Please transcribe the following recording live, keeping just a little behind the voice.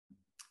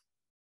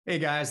Hey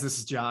guys, this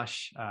is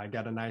Josh. I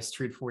got a nice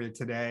treat for you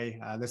today.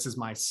 This is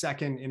my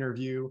second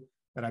interview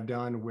that I've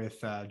done with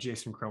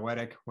Jason Crowe, one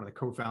of the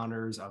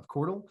co-founders of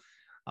Qortal.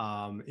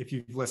 If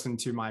you've listened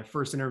to my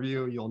first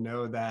interview, you'll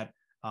know that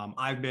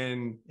I've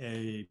been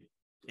a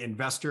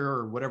investor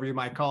or whatever you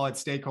might call it,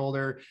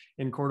 stakeholder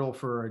in Qortal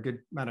for a good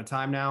amount of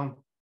time now.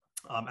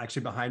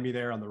 Actually behind me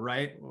there on the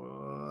right,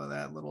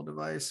 that little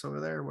device over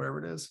there,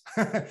 whatever it is,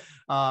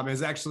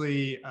 is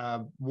actually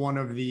one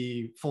of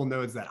the full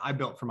nodes that I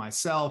built for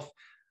myself.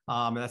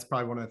 And that's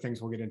probably one of the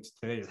things we'll get into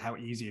today is how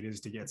easy it is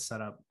to get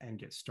set up and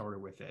get started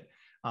with it.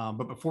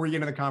 But before we get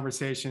into the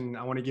conversation,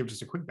 I want to give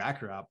just a quick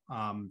backdrop.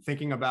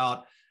 Thinking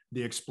about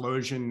the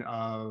explosion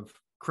of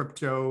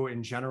crypto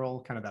in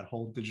general, kind of that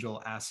whole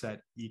digital asset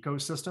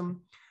ecosystem.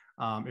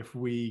 If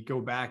we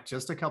go back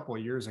just a couple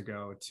of years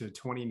ago to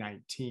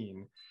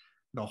 2019,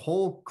 the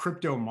whole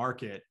crypto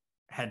market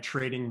had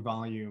trading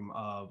volume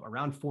of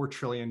around $4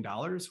 trillion,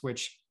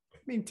 which, I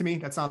mean, to me,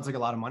 that sounds like a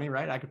lot of money,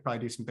 right? I could probably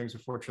do some things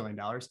with $4 trillion.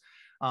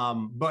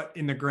 But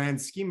in the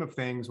grand scheme of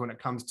things, when it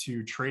comes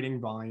to trading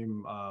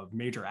volume of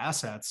major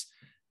assets,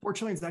 $4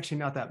 trillion is actually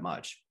not that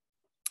much.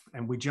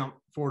 And we jump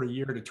forward a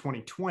year to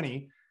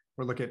 2020,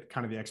 we're looking at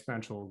kind of the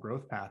exponential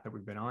growth path that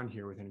we've been on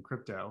here within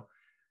crypto.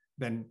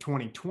 Then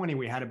 2020,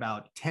 we had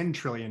about $10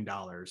 trillion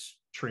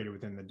traded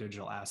within the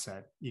digital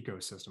asset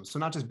ecosystem. So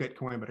not just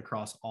Bitcoin, but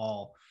across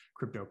all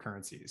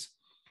cryptocurrencies.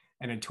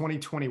 And in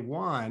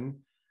 2021,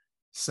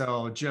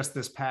 so just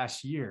this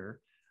past year,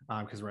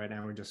 because right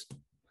now we just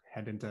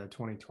head into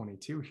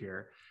 2022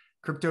 here,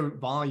 crypto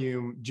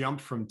volume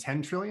jumped from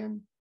 10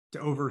 trillion to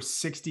over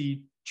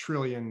 $60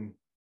 trillion.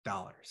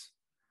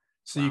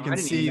 So Wow, you I can didn't even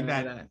see know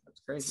that that.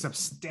 That's crazy.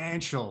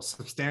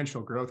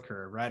 substantial growth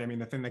curve, right? I mean,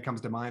 the thing that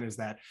comes to mind is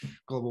that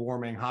global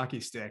warming hockey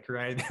stick,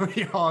 right? That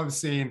we all have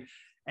seen.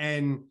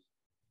 And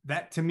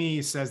that to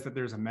me says that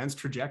there's immense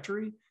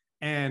trajectory.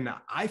 And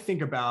I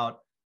think about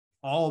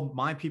all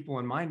my people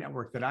in my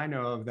network that I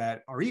know of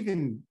that are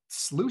even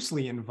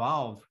loosely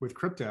involved with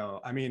crypto.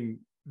 I mean,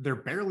 they're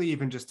barely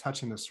even just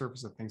touching the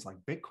surface of things like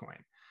Bitcoin.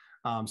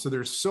 So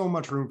there's so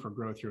much room for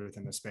growth here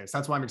within this space.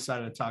 That's why I'm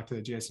excited to talk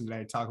to Jason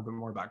today, talk a bit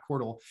more about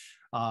Qortal.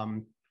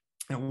 And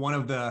one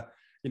of the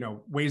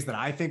ways that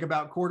I think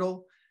about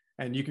Qortal,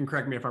 and you can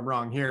correct me if I'm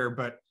wrong here,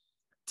 but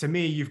to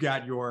me, you've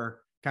got your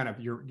kind of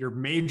your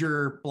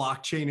major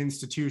blockchain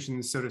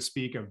institutions, so to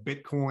speak, of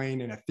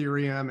Bitcoin and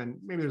Ethereum, and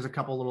maybe there's a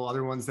couple little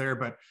other ones there,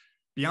 but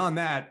beyond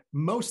that,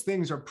 most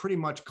things are pretty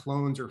much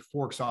clones or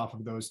forks off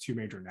of those two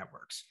major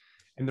networks.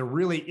 And there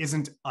really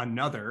isn't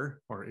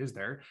another, or is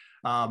there,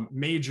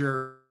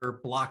 major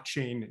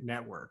blockchain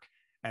network.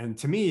 And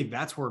to me,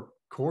 that's where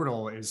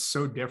Qortal is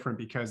so different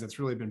because it's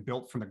really been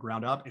built from the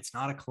ground up. It's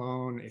not a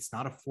clone, it's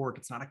not a fork,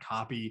 it's not a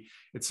copy,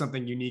 it's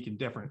something unique and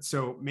different.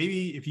 So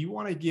maybe if you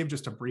want to give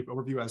just a brief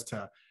overview as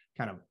to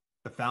kind of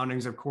the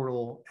foundings of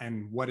Qortal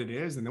and what it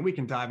is, and then we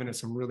can dive into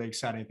some really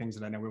exciting things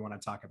that I know we want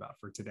to talk about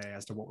for today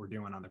as to what we're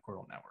doing on the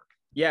Qortal network.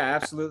 Yeah,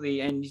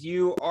 absolutely. And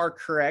you are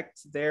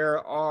correct.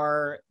 There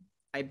are,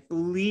 I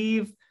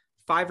believe,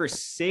 5 or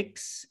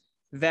 6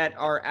 that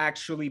are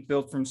actually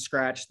built from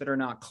scratch that are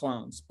not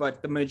clones.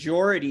 But the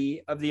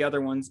majority of the other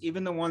ones,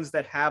 even the ones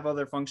that have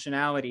other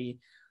functionality,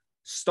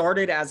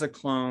 started as a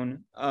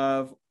clone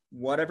of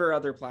whatever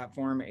other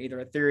platform,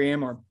 either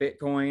Ethereum or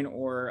Bitcoin,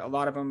 or a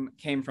lot of them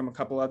came from a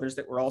couple others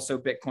that were also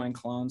Bitcoin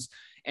clones.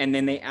 And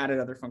then they added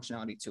other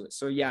functionality to it.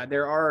 So yeah,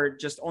 there are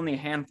just only a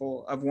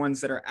handful of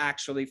ones that are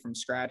actually from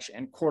scratch,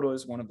 and Qortal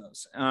is one of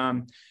those.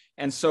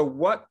 And so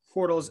what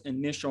Qortal's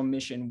initial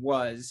mission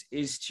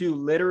is to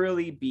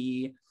literally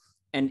be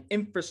an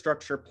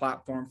infrastructure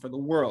platform for the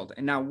world.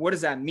 And now what does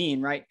that mean,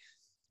 right?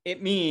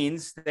 It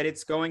means that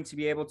it's going to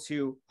be able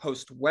to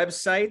host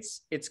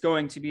websites. It's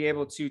going to be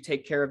able to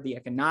take care of the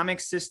economic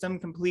system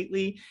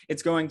completely.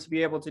 It's going to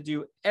be able to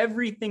do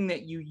everything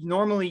that you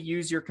normally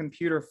use your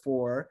computer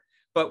for,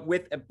 but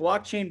with a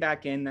blockchain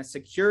backend that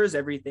secures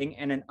everything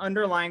and an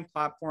underlying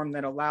platform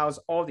that allows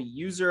all the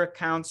user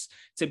accounts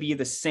to be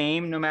the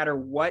same no matter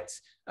what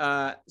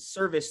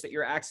service that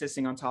you're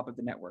accessing on top of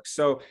the network.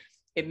 So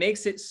it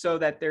makes it so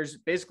that there's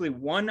basically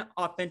one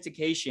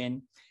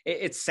authentication.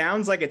 It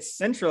sounds like it's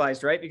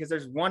centralized, right? Because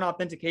there's one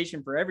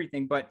authentication for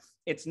everything, but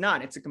it's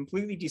not. It's a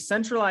completely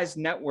decentralized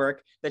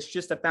network that's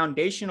just a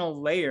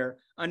foundational layer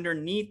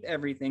underneath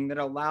everything that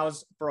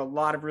allows for a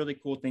lot of really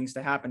cool things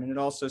to happen. And it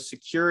also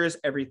secures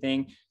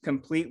everything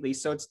completely.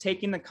 So it's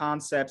taking the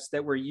concepts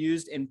that were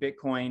used in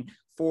Bitcoin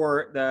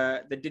for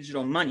the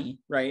digital money,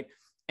 right,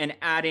 and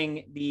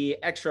adding the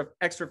extra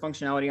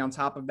functionality on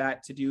top of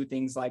that to do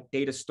things like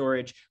data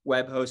storage,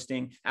 web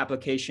hosting,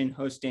 application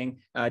hosting,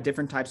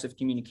 different types of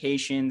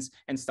communications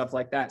and stuff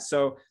like that.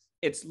 So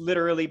it's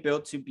literally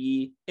built to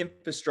be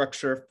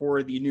infrastructure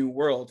for the new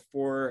world,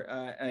 for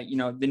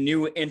the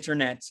new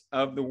internet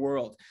of the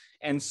world.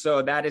 And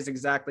so that is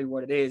exactly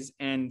what it is.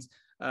 And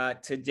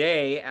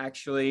today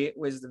actually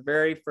was the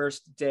very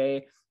first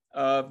day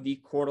of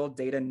the Qortal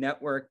data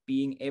network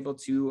being able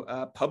to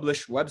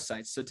publish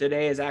websites. So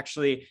today is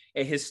actually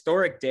a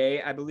historic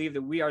day. I believe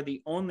that we are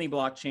the only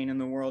blockchain in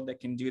the world that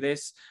can do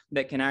this,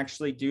 that can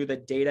actually do the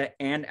data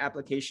and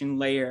application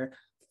layer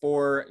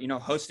for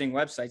hosting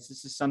websites.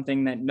 This is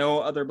something that no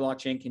other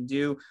blockchain can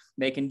do.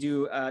 They can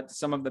do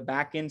some of the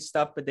backend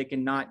stuff, but they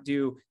cannot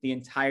do the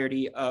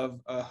entirety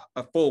of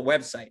a full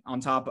website on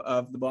top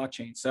of the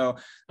blockchain. So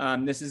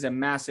this is a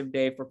massive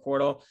day for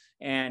Qortal,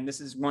 and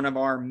this is one of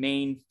our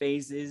main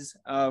phases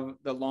of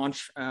the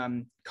launch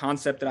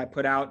concept that I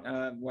put out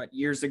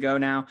years ago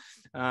now.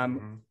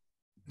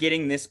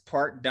 Getting this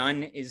part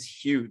done is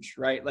huge,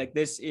 right? Like,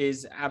 this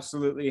is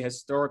absolutely a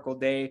historical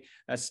day,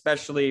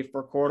 especially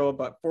for Qortal,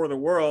 but for the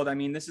world. I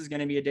mean, this is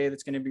going to be a day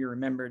that's going to be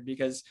remembered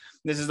because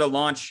this is the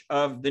launch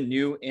of the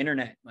new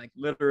internet, like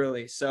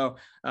literally. So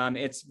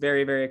it's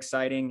very, very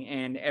exciting,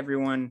 and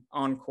everyone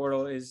on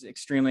Qortal is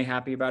extremely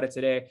happy about it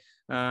today.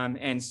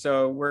 And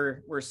so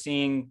we're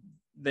seeing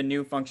the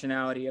new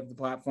functionality of the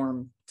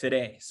platform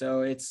today.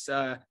 So it's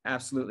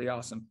absolutely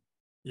awesome.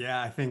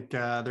 Yeah, I think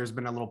there's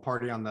been a little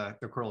party on the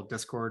Qortal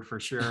Discord for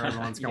sure.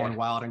 Everyone's going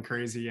wild and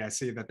crazy. I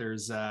see that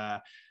there's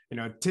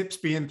tips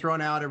being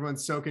thrown out.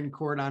 Everyone's soaking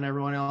QORT on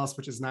everyone else,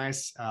 which is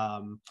nice.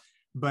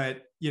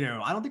 But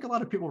I don't think a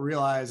lot of people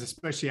realize,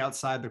 especially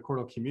outside the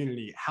Qortal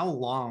community, how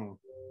long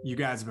you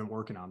guys have been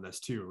working on this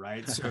too,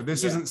 right? So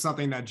this isn't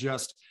something that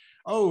just,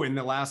 in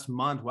the last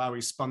month, wow,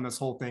 we spun this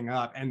whole thing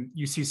up. And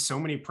you see so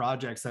many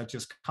projects that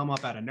just come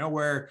up out of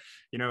nowhere.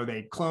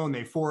 They clone,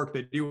 they fork,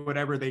 they do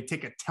whatever. They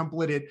take a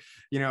templated,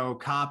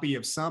 copy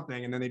of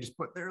something, and then they just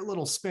put their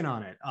little spin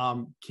on it.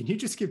 Can you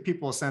just give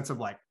people a sense of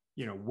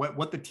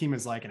what the team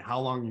is like and how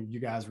long you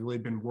guys really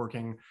been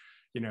working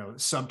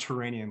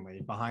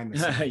subterraneanly behind the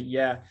scenes?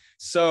 Yeah.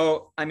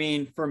 So, I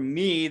mean, for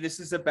me, this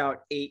is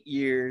about 8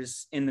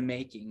 years in the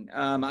making.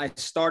 I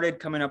started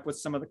coming up with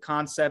some of the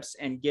concepts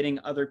and getting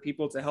other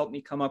people to help me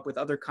come up with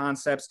other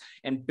concepts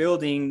and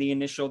building the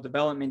initial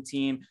development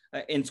team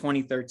in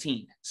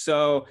 2013.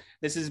 So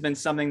this has been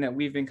something that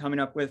we've been coming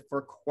up with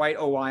for quite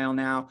a while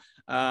now.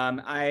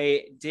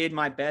 I did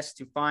my best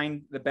to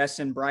find the best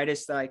and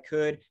brightest that I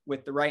could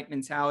with the right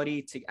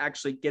mentality to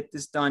actually get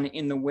this done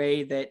in the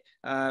way that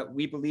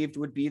we believed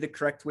would be the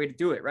correct way to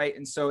do it, right?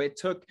 And so it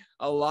took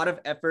a lot of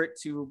effort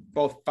to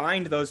both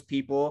find those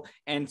people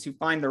and to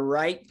find the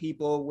right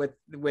people with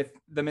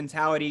the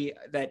mentality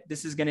that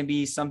this is going to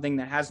be something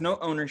that has no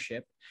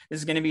ownership. This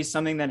is going to be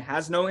something that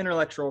has no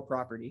intellectual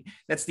property.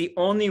 That's the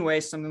only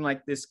way something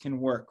like this can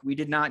work. We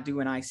did not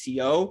do an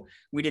ICO.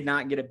 We did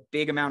not get a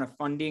big amount of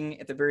funding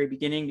at the very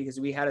beginning because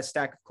we had a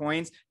stack of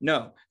coins.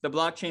 No, the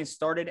blockchain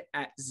started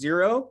at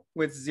zero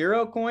with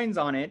 0 coins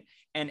on it,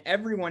 and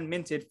everyone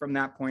minted from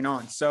that point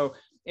on. So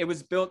it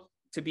was built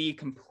to be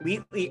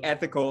completely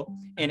ethical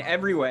in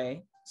every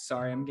way.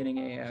 Sorry, I'm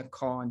getting a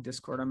call on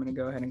Discord. I'm going to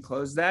go ahead and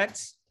close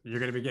that. You're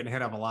going to be getting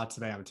hit up a lot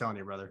today, I'm telling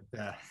you, brother.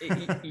 Yeah.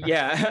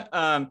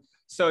 Yeah.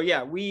 So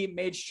yeah, we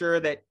made sure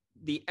that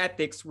the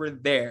ethics were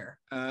there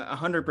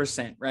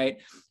 100%, right?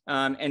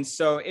 And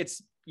so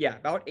it's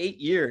about 8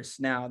 years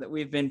now that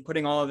we've been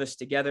putting all of this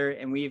together,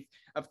 and we've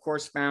of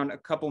course found a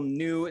couple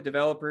new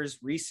developers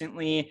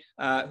recently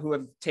who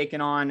have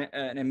taken on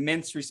an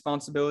immense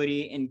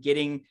responsibility in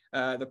getting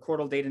the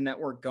Qortal data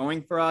network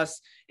going for us.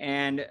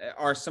 And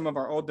some of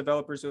our old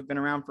developers who have been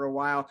around for a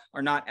while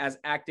are not as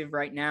active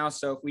right now.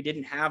 So if we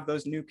didn't have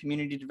those new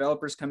community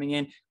developers coming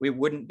in, we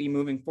wouldn't be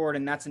moving forward.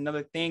 And that's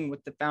another thing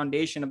with the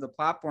foundation of the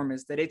platform,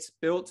 is that it's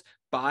built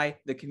by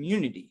the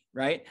community,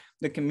 right?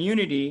 The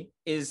community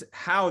is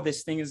how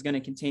this thing is going to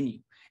continue.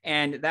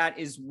 And that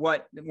is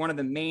what one of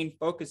the main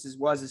focuses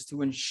is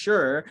to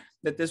ensure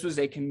that this was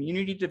a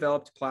community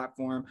developed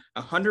platform,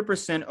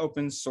 100%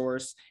 open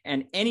source,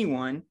 and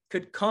anyone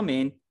could come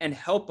in and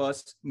help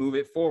us move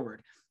it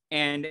forward.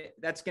 And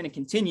that's going to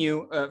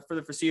continue for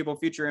the foreseeable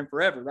future and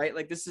forever, right?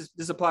 Like this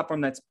is a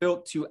platform that's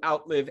built to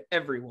outlive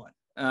everyone.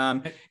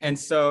 And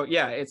so,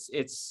 yeah,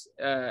 it's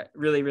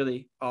really,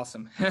 really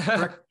awesome.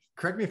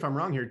 Correct me if I'm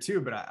wrong here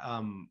too, but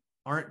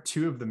aren't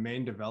 2 of the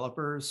main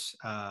developers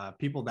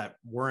people that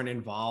weren't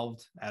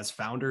involved as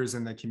founders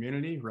in the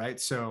community, right?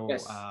 So,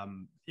 yes.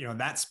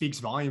 That speaks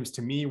volumes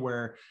to me,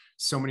 where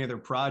so many other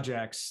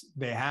projects,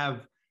 they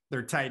have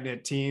their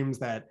tight-knit teams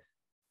that,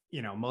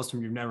 most of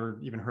them you've never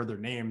even heard their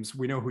names.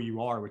 We know who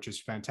you are, which is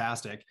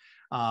fantastic.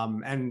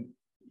 And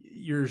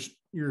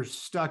you're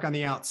stuck on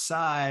the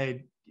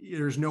outside.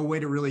 There's no way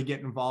to really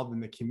get involved in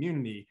the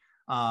community.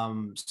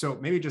 So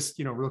maybe just,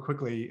 real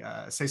quickly,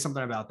 say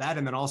something about that.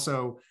 And then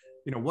also,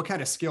 what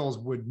kind of skills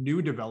would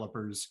new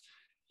developers,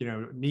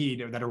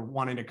 need that are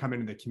wanting to come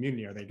into the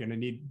community? Are they going to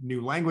need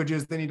new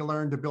languages they need to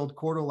learn to build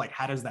Qortal? Like,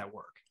 how does that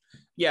work?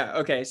 Yeah.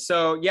 Okay.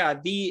 So yeah,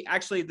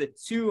 actually the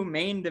two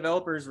main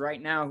developers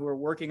right now who are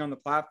working on the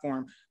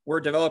platform were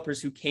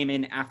developers who came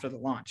in after the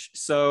launch.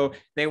 So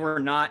they were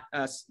not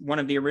one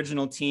of the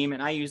original team.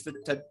 And I use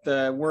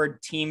the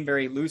word team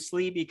very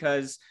loosely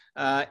because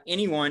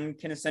anyone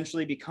can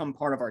essentially become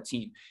part of our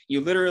team. You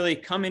literally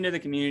come into the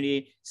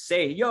community,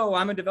 say, yo,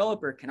 I'm a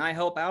developer. Can I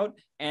help out?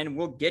 And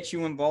we'll get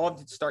you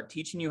involved, start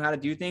teaching you how to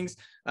do things,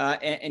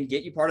 and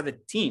get you part of the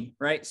team,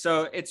 right?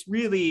 So it's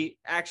really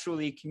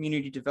actually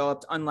community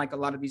developed, unlike a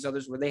lot of these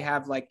others where they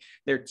have like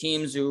their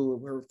teams who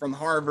were from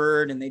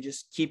Harvard and they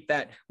just keep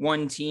that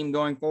one team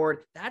going forward.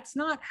 That's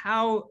not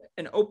how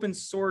an open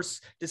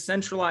source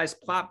decentralized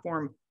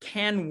platform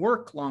can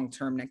work long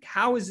term. Like,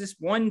 how is this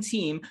one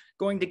team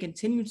going to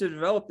continue to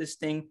develop this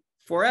thing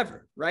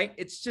forever, right?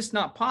 It's just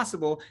not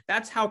possible.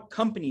 That's how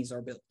companies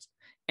are built.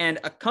 And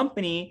a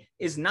company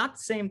is not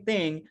the same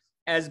thing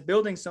as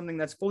building something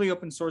that's fully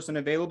open source and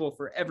available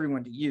for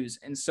everyone to use.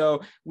 And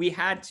so we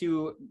had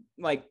to,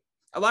 like,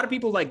 a lot of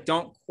people like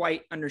don't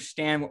quite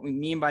understand what we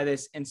mean by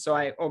this. And so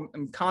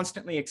I'm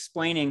constantly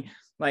explaining,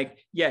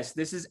 like, yes,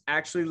 this is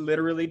actually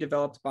literally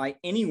developed by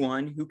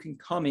anyone who can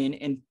come in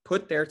and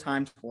put their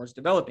time towards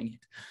developing it.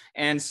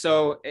 And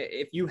so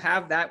if you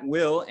have that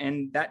will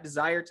and that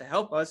desire to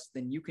help us,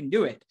 then you can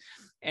do it.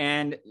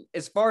 And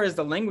as far as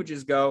the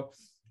languages go,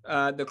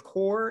 the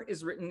core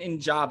is written in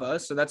Java,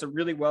 so that's a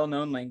really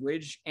well-known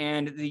language,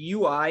 and the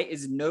UI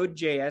is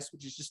Node.js,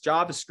 which is just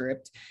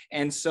JavaScript,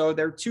 and so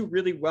they're two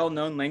really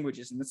well-known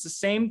languages, and it's the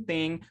same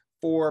thing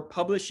for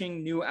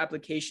publishing new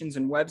applications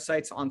and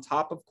websites on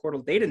top of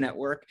Qortal Data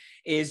Network.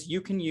 Is you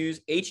can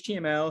use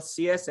HTML,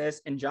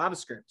 CSS, and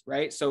JavaScript,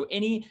 right? So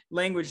any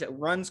language that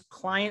runs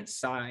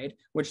client-side,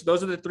 which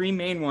those are the three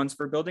main ones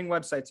for building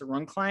websites that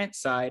run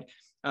client-side,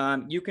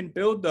 you can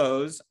build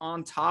those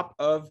on top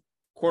of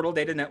Qortal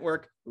Data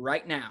Network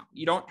right now.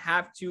 You don't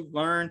have to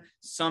learn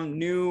some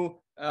new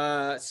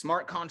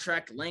smart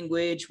contract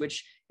language,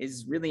 which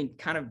is really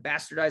kind of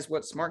bastardized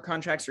what smart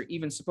contracts are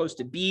even supposed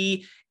to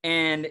be.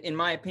 And in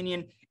my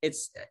opinion,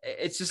 it's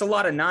just a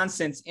lot of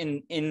nonsense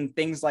in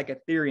things like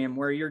Ethereum,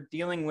 where you're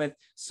dealing with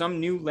some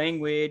new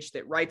language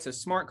that writes a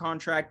smart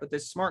contract, but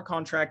this smart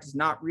contract is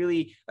not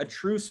really a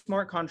true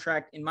smart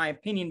contract, in my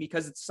opinion,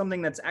 because it's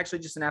something that's actually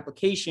just an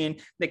application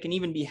that can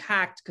even be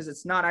hacked because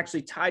it's not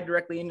actually tied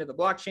directly into the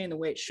blockchain the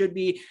way it should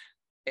be.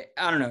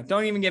 I don't know.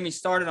 Don't even get me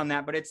started on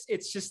that, but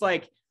it's just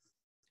like,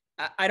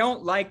 I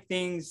don't like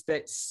things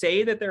that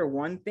say that they're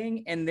one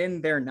thing and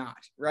then they're not,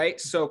 right?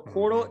 So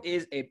Qortal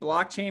is a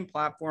blockchain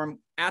platform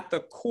at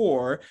the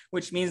core,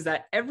 which means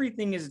that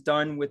everything is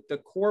done with the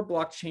core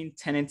blockchain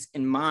tenets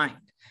in mind.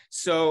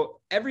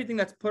 So everything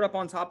that's put up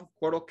on top of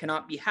Qortal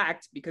cannot be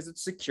hacked because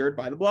it's secured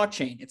by the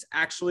blockchain. It's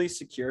actually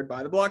secured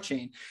by the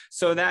blockchain.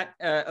 So that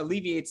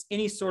alleviates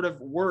any sort of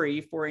worry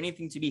for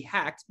anything to be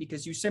hacked,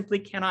 because you simply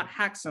cannot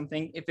hack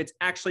something if it's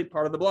actually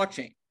part of the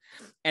blockchain.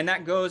 And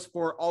that goes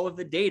for all of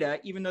the data,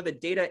 even though the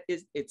data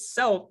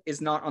itself is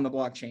not on the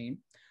blockchain.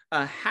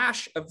 A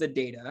hash of the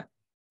data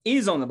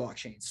is on the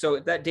blockchain. So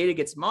if that data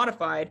gets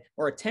modified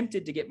or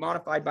attempted to get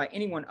modified by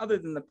anyone other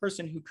than the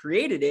person who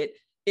created it,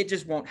 it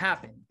just won't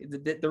happen.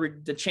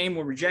 The chain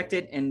will reject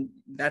it, and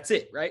that's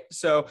it, right?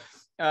 So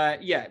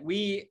yeah,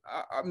 we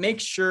make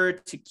sure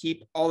to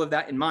keep all of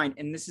that in mind.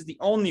 And this is the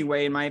only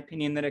way, in my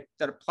opinion, that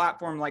a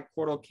platform like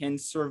Qortal can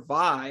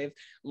survive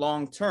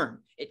long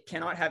term. It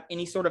cannot have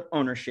any sort of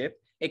ownership.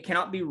 It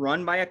cannot be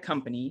run by a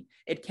company.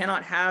 It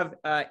cannot have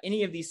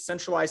any of these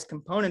centralized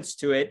components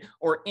to it,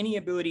 or any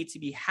ability to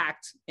be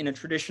hacked in a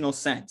traditional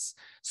sense.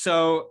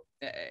 So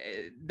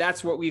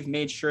that's what we've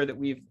made sure that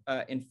we've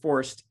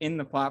enforced in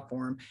the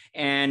platform.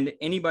 And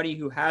anybody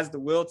who has the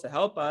will to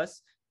help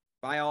us,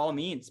 by all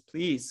means,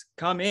 please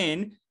come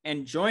in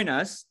and join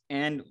us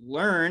and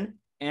learn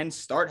and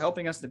start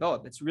helping us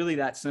develop. It's really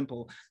that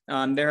simple.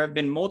 There have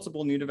been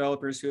multiple new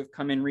developers who have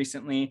come in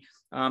recently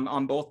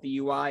on both the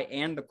UI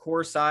and the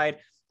core side.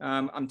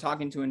 I'm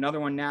talking to another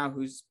one now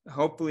who's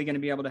hopefully going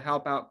to be able to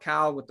help out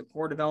Cal with the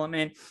core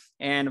development.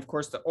 And of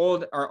course,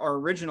 our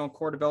original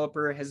core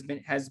developer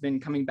has been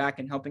coming back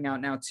and helping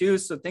out now too.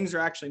 So things are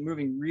actually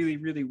moving really,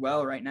 really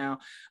well right now.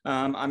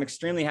 I'm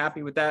extremely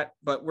happy with that,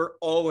 but we're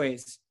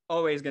always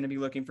going to be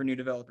looking for new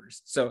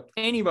developers. So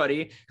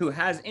anybody who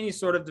has any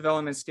sort of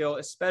development skill,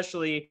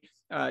 especially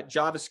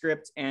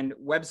JavaScript and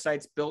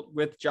websites built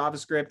with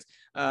JavaScript,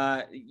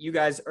 you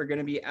guys are going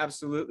to be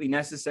absolutely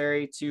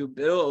necessary to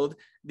build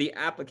the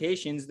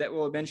applications that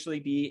will eventually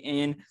be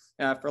in,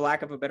 for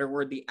lack of a better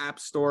word, the App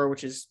Store,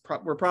 which is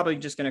we're probably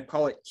just going to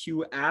call it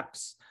Q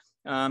Apps,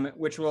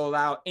 which will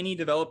allow any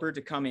developer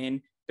to come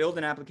in, build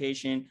an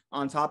application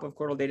on top of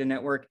Qortal Data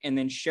Network, and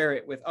then share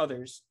it with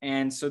others.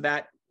 And so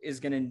that is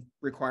going to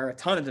require a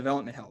ton of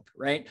development help,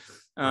 right?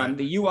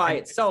 The UI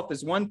itself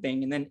is one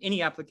thing, and then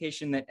any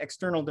application that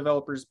external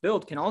developers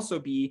build can also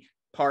be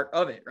part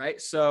of it,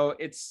 right? So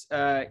it's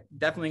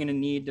definitely going to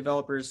need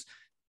developers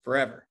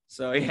forever.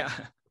 So yeah.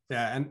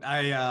 Yeah, and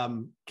I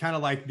kind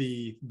of like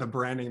the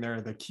branding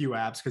there, the Q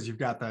apps, because you've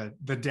got the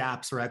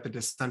dApps, right? The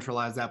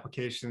decentralized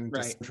application,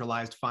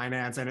 decentralized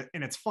finance, and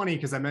it's funny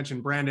because I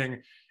mentioned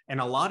branding, And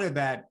a lot of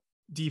that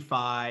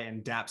DeFi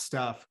and DApp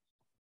stuff,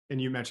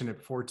 and you mentioned it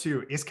before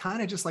too, is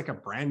kind of just like a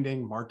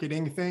branding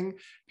marketing thing,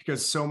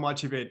 because so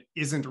much of it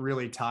isn't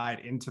really tied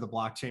into the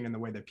blockchain in the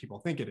way that people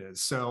think it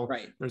is. So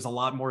there's a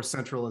lot more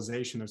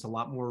centralization. There's a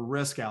lot more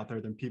risk out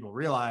there than people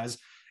realize.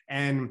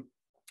 And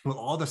with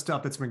all the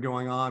stuff that's been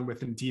going on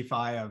within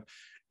DeFi of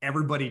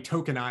everybody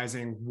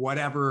tokenizing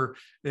whatever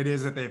it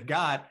is that they've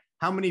got,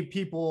 how many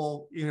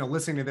people,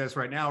 listening to this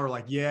right now are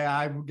like, yeah,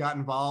 I got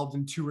involved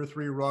in 2 or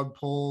 3 rug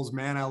pulls,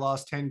 man, I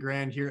lost 10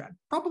 grand here.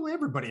 Probably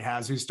everybody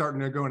has, who's starting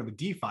to go into the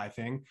DeFi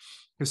thing,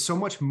 because so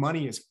much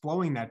money is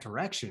flowing that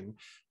direction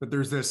that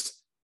there's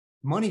this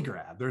money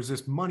grab, there's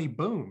this money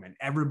boom, and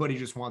everybody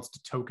just wants to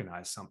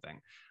tokenize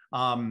something.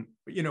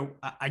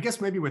 I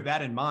guess maybe with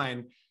that in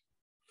mind,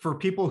 for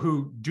people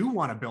who do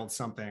want to build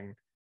something,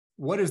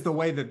 what is the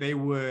way that they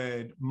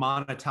would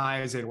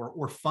monetize it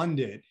or fund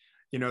it,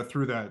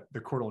 through the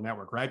Qortal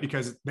network, right?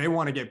 Because they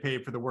want to get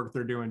paid for the work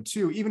they're doing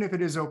too, even if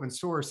it is open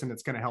source and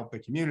it's going to help the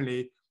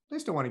community, they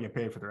still want to get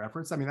paid for their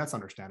efforts. I mean, that's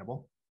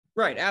understandable.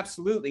 Right,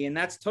 absolutely. And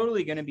that's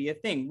totally going to be a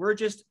thing. We're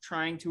just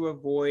trying to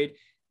avoid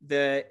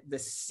the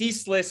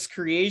ceaseless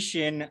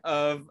creation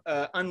of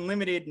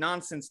unlimited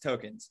nonsense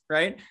tokens,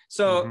 right?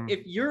 So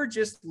if you're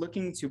just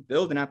looking to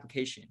build an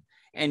application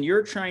and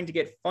you're trying to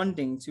get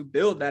funding to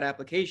build that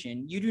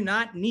application, you do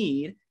not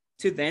need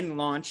to then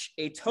launch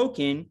a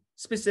token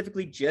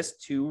specifically just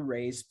to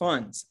raise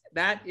funds.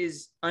 That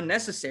is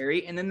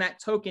unnecessary. And then that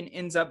token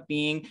ends up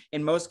being,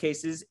 in most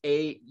cases,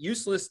 a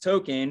useless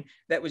token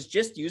that was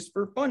just used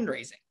for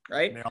fundraising,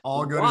 right? They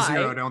all go to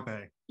zero, don't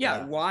they?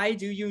 Yeah. Why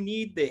do you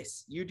need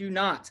this? You do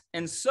not.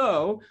 And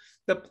so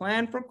the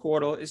plan for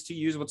Qortal is to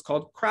use what's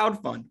called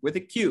crowdfund with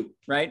a Q,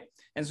 right?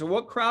 And so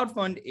what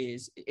crowdfund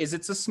is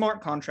it's a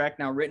smart contract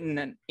now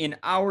written in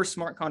our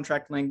smart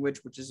contract language,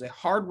 which is a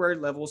hardware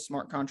level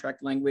smart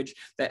contract language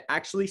that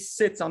actually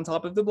sits on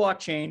top of the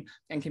blockchain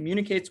and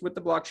communicates with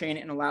the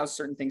blockchain and allows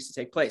certain things to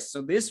take place.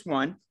 So this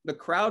one, the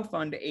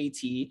crowdfund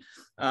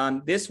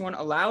AT, this one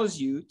allows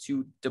you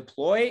to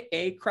deploy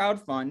a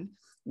crowdfund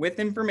with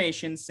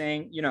information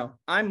saying,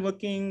 I'm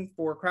looking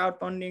for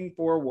crowdfunding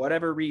for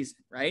whatever reason,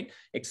 right?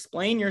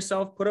 Explain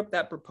yourself, put up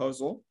that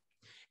proposal.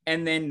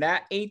 And then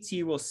that AT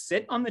will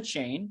sit on the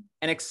chain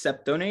and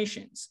accept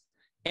donations.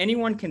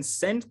 Anyone can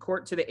send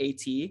QORT to the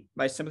AT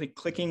by simply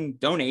clicking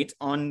donate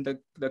on the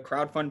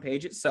crowdfund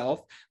page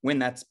itself when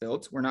that's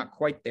built. We're not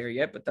quite there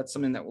yet, but that's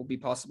something that will be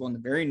possible in the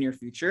very near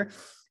future.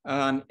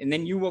 And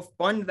then you will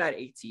fund that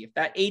AT. If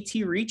that AT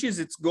reaches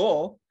its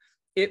goal,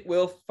 it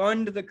will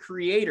fund the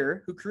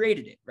creator who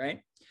created it,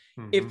 right?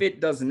 If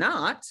it does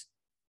not,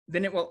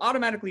 then it will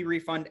automatically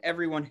refund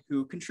everyone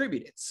who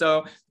contributed.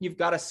 So you've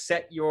got to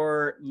set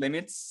your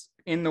limits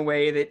in the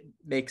way that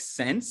makes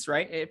sense,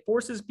 right? It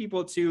forces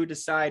people to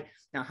decide,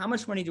 now, how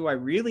much money do I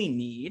really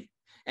need?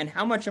 And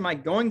how much am I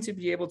going to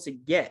be able to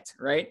get,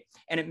 right?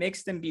 And it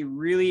makes them be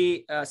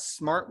really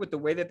smart with the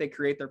way that they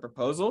create their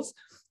proposals.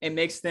 It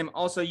makes them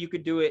also, you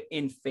could do it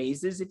in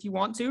phases if you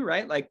want to,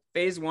 right? Like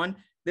phase 1,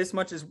 this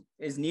much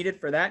is needed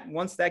for that.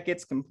 Once that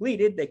gets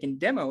completed, they can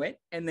demo it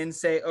and then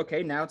say,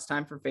 okay, now it's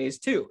time for phase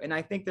 2. And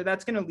I think that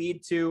that's going to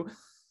lead to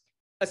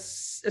a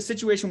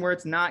situation where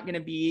it's not going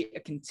to be a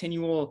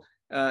continual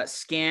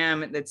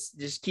scam that's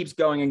just keeps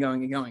going and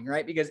going and going,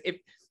 right? Because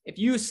if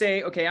you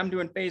say, okay, I'm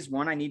doing phase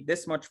 1, I need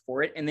this much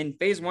for it, and then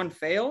phase 1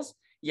 fails,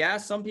 yeah,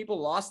 some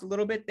people lost a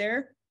little bit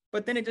there,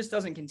 but then it just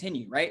doesn't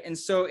continue, right? And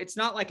so it's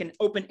not like an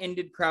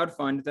open-ended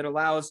crowdfund that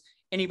allows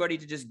anybody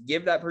to just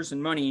give that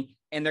person money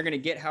and they're going to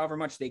get however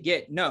much they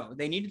get. No,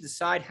 they need to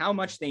decide how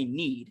much they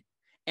need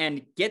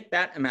and get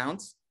that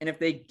amount. And if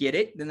they get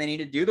it, then they need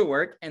to do the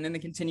work and then they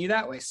continue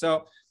that way.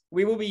 So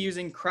we will be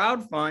using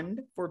crowdfund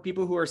for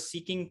people who are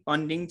seeking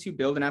funding to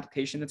build an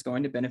application that's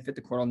going to benefit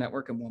the Qortal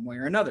network in one way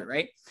or another,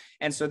 right?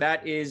 And so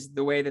that is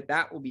the way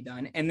that will be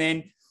done. And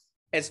then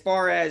as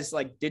far as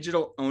like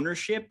digital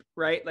ownership,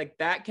 right? Like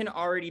that can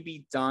already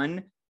be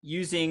done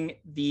using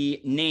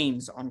the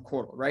names on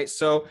Qortal, right?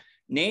 So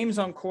names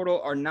on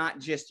Qortal are not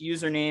just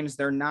usernames.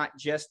 They're not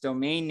just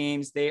domain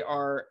names. They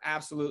are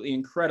absolutely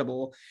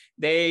incredible.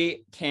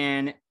 They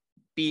can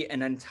be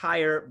an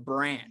entire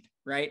brand,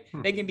 right?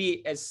 They can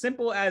be as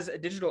simple as a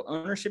digital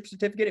ownership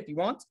certificate if you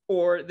want,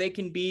 or they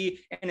can be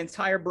an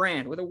entire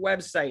brand with a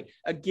website,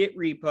 a Git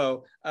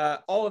repo,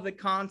 all of the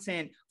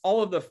content,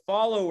 all of the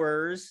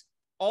followers,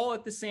 all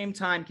at the same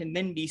time can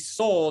then be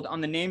sold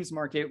on the names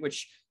market,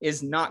 which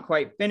is not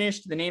quite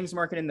finished. The names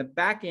market in the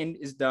back end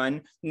is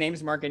done. The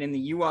names market in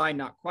the UI,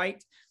 not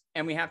quite.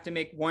 And we have to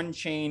make one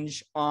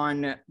change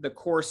on the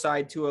core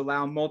side to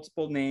allow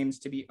multiple names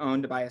to be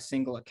owned by a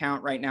single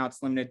account. Right now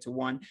it's limited to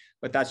one,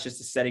 but that's just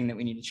a setting that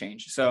we need to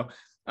change. So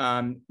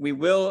we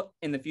will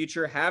in the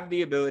future have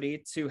the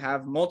ability to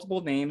have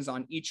multiple names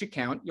on each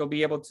account. You'll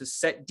be able to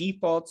set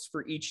defaults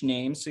for each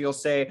name. So you'll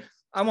say,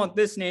 I want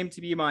this name to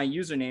be my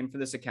username for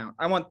this account.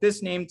 I want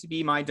this name to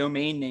be my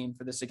domain name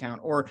for this account,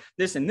 or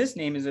this and this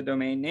name is a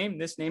domain name.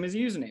 This name is a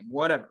username,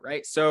 whatever,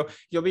 right? So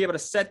you'll be able to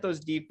set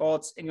those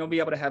defaults and you'll be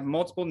able to have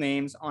multiple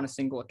names on a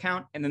single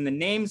account. And then the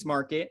names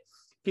market,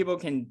 people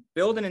can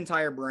build an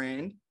entire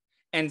brand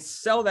and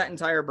sell that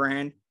entire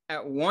brand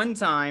at one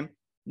time.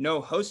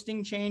 No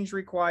hosting change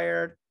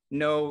required,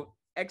 no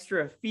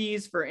extra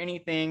fees for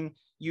anything.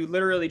 You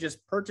literally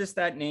just purchase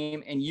that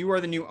name and you are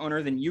the new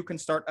owner, then you can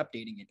start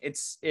updating it.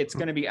 It's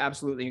going to be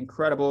absolutely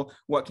incredible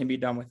what can be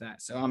done with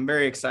that. So I'm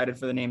very excited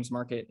for the names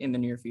market in the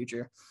near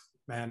future.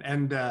 Man,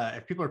 and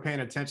if people are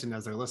paying attention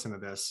as they're listening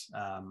to this,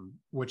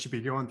 what should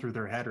be going through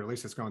their head, or at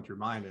least it's going through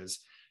mine, is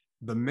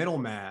the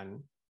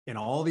middleman in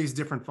all these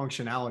different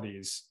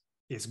functionalities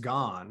is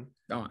gone.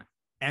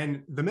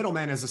 And the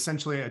middleman is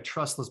essentially a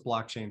trustless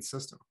blockchain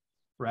system,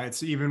 right?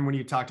 So even when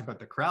you talked about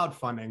the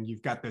crowdfunding,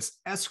 you've got this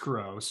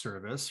escrow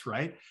service,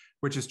 right?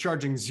 Which is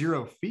charging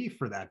zero fee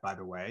for that, by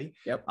the way.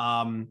 Yep.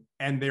 And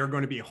they're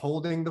going to be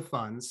holding the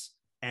funds.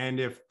 And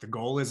if the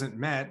goal isn't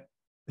met,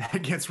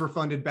 that gets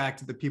refunded back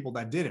to the people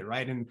that did it,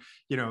 right? And,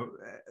 you know,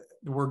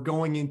 we're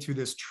going into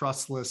this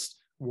trustless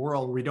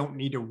world. We don't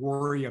need to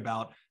worry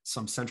about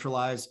some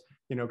centralized,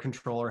 you know,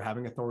 controller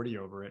having authority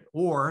over it,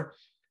 or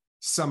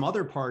some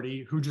other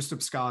party who just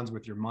absconds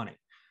with your money,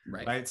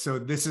 right? So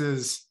this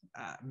is,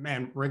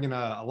 man, ringing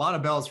a lot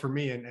of bells for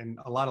me, and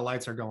a lot of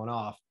lights are going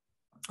off.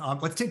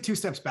 Let's take 2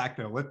 steps back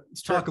though.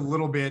 Let's talk a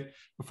little bit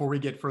before we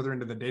get further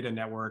into the data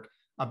network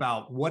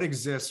about what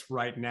exists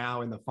right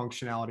now in the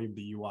functionality of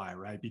the UI,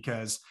 right?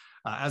 Because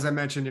as I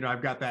mentioned, you know,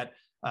 I've got that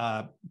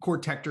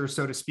QORT,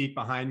 so to speak,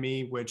 behind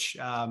me, which,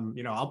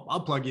 you know,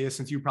 I'll plug you,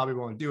 since you probably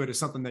won't do it, is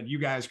something that you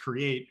guys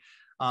create.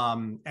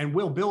 And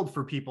we'll build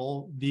for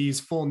people these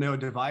full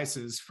node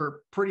devices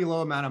for pretty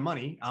low amount of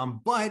money.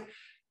 But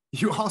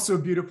you also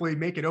beautifully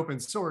make it open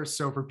source.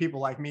 So for people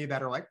like me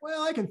that are like,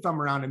 well, I can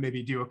thumb around and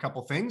maybe do a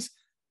couple things,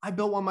 I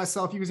built one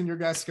myself using your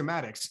guys'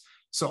 schematics.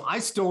 So I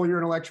stole your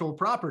intellectual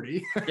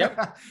property,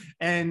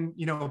 and,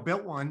 you know,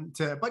 built one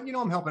but, you know,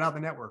 I'm helping out the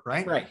network,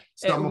 right? Right.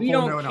 So we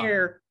don't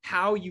care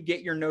how you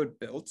get your node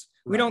built.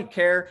 We don't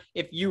care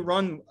if you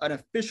run an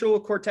official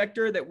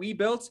Qortal that we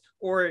built,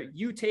 or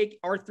you take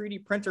our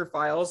 3D printer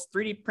files,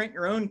 3D print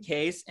your own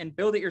case and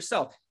build it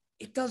yourself.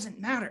 It doesn't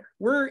matter.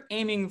 We're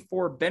aiming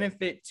for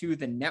benefit to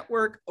the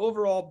network,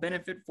 overall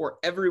benefit for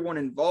everyone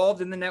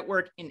involved in the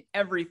network in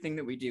everything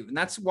that we do. And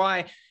that's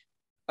why,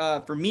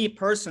 for me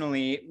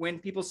personally, when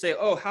people say,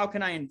 oh, how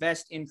can I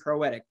invest in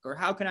Crowetic, or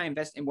how can I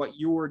invest in what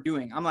you're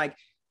doing? I'm like,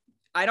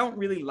 I don't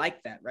really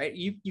like that, right?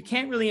 You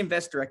can't really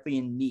invest directly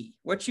in me.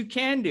 What you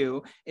can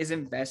do is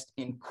invest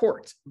in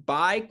QORT,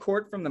 buy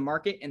QORT from the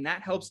market, and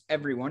that helps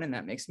everyone, and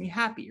that makes me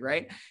happy,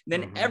 right?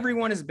 Then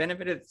everyone is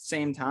benefited at the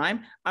same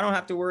time. I don't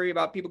have to worry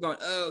about people going,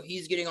 oh,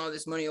 he's getting all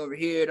this money over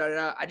here. Da, da,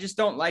 da. I just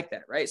don't like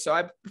that, right? So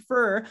I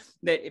prefer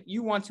that if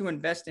you want to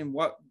invest in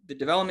what the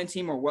development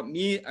team, or what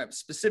me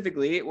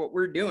specifically, what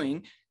we're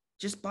doing,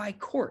 just buy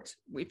QORT.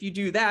 If you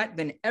do that,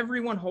 then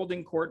everyone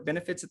holding QORT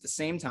benefits at the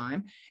same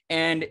time.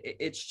 And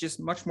it's just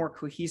much more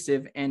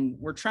cohesive. And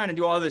we're trying to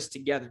do all this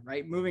together,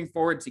 right? Moving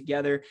forward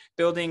together,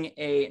 building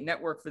a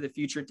network for the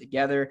future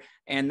together.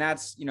 And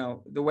that's, you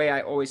know, the way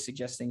I always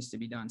suggest things to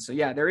be done. So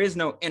yeah, there is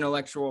no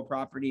intellectual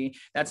property.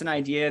 That's an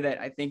idea that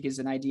I think is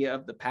an idea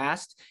of the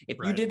past. If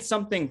you did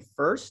something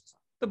first,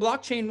 the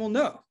blockchain will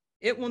know.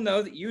 It will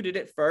know that you did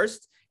it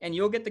first, and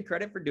you'll get the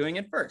credit for doing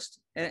it first.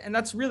 And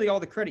that's really all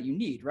the credit you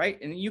need, right?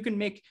 And you can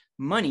make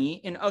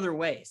money in other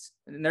ways.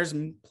 And there's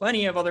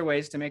plenty of other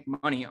ways to make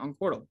money on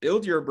Qortal.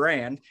 Build your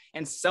brand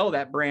and sell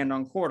that brand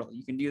on Qortal.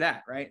 You can do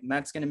that, right? And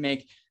that's going to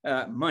make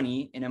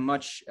money in a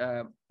much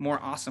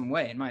more awesome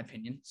way, in my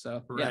opinion.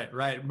 So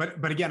right.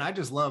 But again, I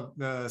just love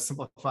the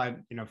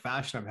simplified, you know,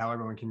 fashion of how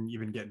everyone can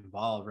even get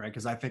involved, right?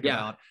 Because I think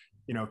about,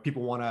 you know, if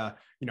people want to,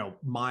 you know,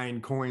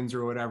 mine coins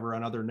or whatever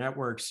on other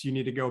networks, you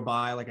need to go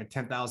buy like a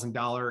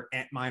 $10,000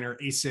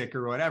 Antminer ASIC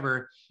or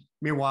whatever.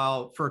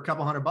 Meanwhile, for a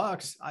couple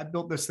 $100, I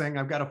built this thing.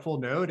 I've got a full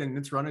node and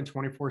it's running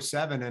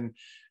 24/7. And,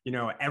 you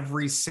know,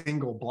 every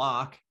single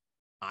block,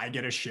 I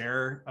get a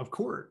share of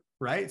QORT,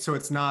 right? So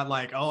it's not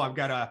like, oh, I've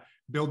got to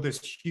build this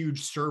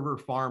huge server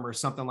farm or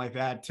something like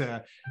that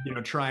to, you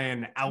know, try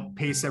and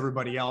outpace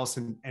everybody else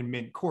and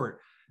mint QORT.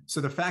 So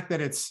the fact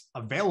that it's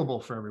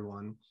available for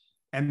everyone.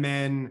 And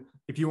then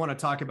if you want to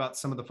talk about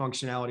some of the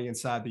functionality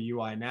inside the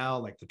UI now,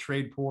 like the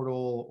trade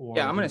portal, or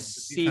I'm going to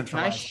see, can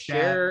I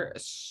share a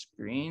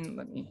screen?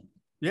 Let me.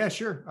 Yeah,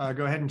 sure.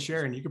 Go ahead and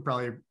share, and you could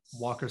probably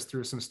walk us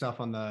through some stuff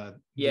on the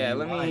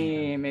let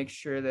me make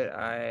sure that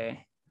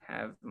I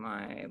have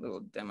my little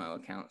demo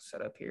account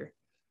set up here.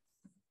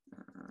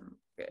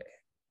 Okay.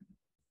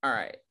 All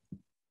right.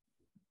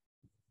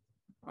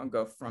 I'll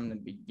go from the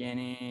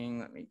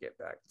beginning. Let me get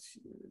back to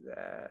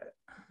that.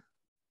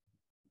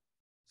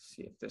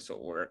 See if this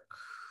will work.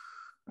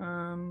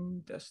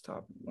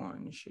 Desktop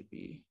 1 should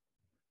be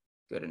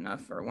good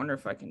enough. Or I wonder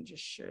if I can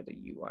just share the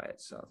UI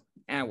itself.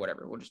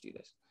 Whatever, we'll just do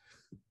this.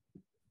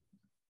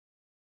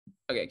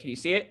 Okay, can you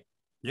see it?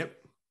 Yep.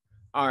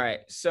 All right,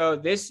 so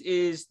this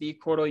is the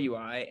Qortal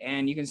UI,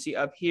 and you can see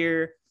up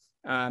here,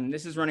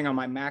 this is running on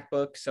my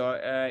MacBook, so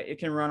it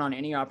can run on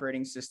any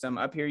operating system.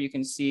 Up here, you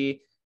can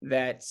see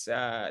that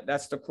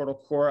that's the Qortal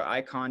core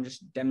icon,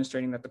 just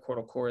demonstrating that the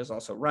Qortal core is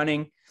also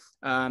running.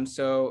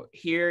 So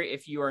here,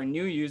 if you are a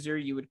new user,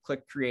 you would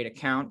click create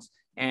account.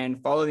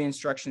 and follow the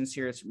instructions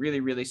here. It's really,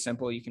 really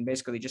simple. You can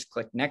basically just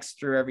click next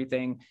through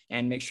everything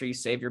and make sure you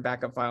save your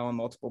backup file in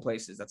multiple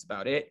places. That's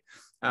about it.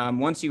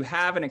 Once you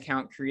have an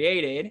account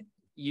created,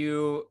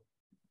 you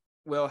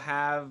will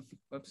have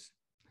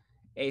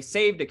a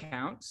saved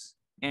account.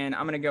 And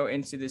I'm going to go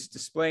into this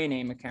display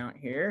name account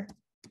here.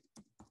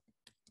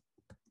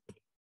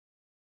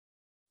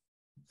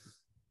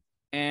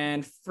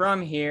 And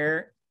from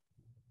here,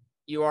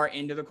 you are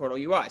into the Qortal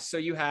UI. So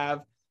you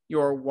have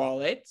your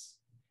wallet.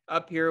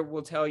 Up here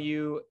will tell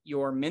you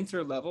your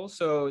minter level.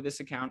 So this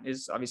account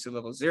is obviously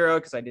level 0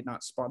 because I did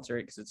not sponsor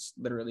it because it's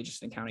literally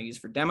just an account I use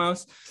for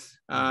demos.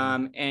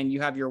 And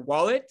you have your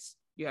wallet.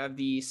 You have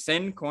the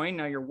send coin.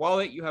 Now your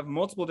wallet, you have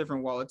multiple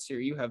different wallets here.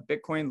 You have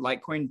Bitcoin,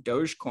 Litecoin,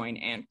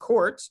 Dogecoin, and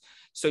QORT.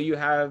 So you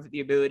have the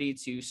ability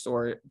to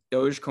store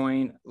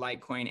Dogecoin,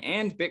 Litecoin,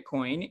 and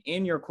Bitcoin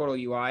in your Qortal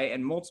UI,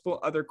 and multiple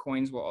other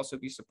coins will also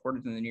be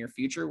supported in the near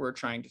future. We're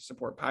trying to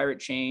support Pirate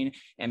Chain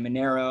and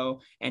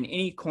Monero and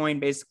any coin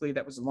basically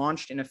that was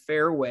launched in a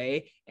fair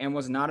way and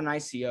was not an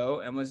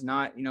ICO and was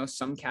not,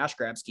 some cash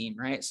grab scheme,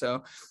 right?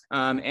 So,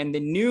 and the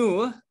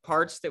new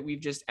parts that we've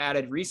just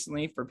added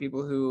recently for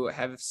people who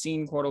have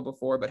seen Qortal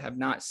before but have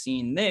not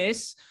seen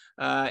this,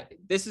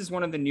 this is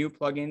one of the new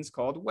plugins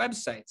called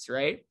websites,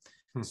 right?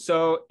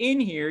 So in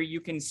here,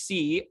 you can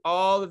see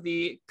all of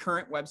the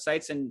current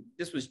websites, and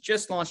this was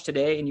just launched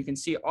today, and you can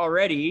see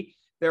already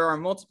there are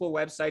multiple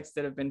websites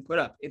that have been put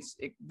up. It's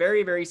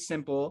very, very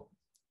simple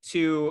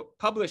to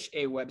publish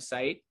a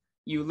website.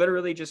 You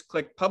literally just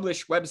click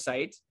publish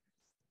website.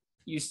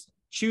 You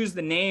choose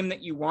the name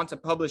that you want to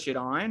publish it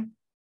on.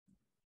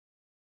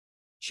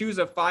 Choose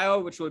a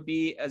file, which would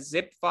be a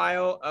zip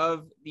file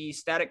of the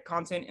static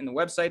content in the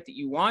website that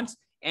you want,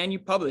 and you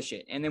publish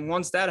it. And then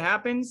once that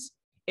happens,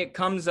 it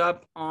comes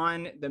up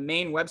on the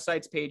main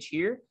websites page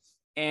here,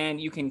 and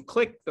you can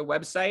click the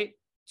website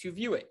to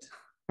view it.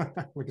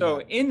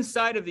 So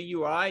inside of the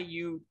UI,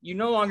 you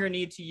no longer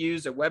need to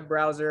use a web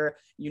browser,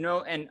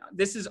 and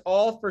this is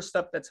all for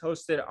stuff that's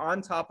hosted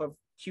on top of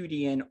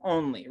QDN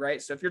only,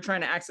 right? So if you're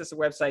trying to access a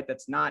website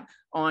that's not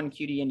on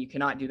QDN, you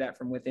cannot do that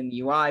from within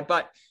the UI,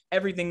 but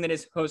everything that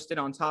is hosted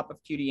on top of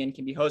QDN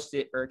can be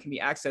hosted or can be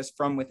accessed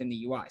from within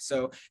the UI.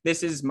 So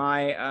this is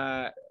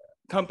my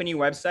company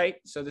website.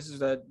 So this is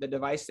the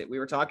device that we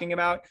were talking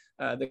about,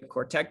 the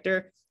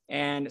Qortector.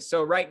 And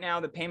so right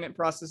now, the payment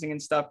processing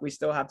and stuff, we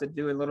still have to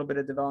do a little bit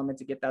of development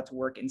to get that to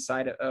work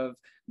inside of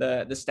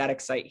the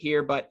static site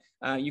here. But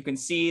you can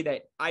see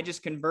that I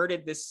just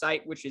converted this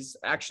site, which is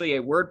actually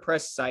a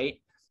WordPress site.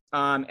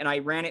 And I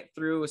ran it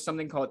through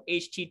something called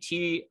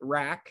HTT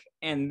Rack.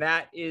 And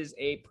that is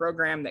a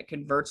program that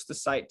converts the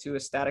site to a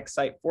static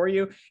site for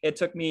you. It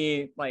took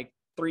me like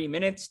 3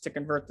 minutes to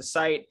convert the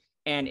site,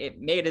 and it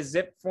made a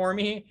zip for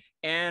me.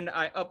 And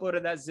I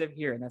uploaded that zip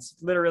here. And that's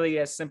literally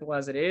as simple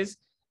as it is.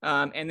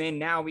 And then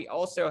now we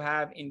also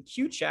have in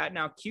QChat.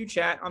 Now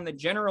QChat on the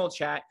general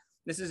chat,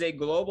 this is a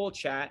global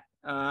chat.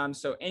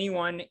 So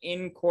anyone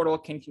in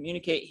Qortal can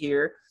communicate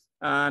here.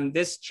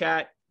 This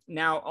chat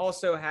now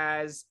also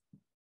has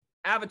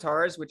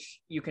avatars, which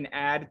you can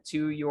add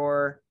to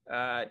your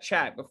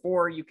chat.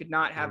 Before you could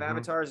not have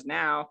avatars.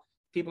 Now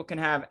people can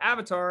have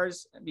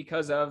avatars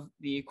because of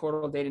the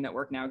Qortal data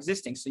network now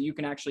existing. So you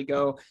can actually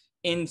go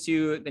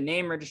into the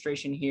name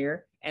registration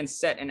here and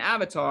set an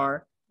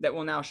avatar that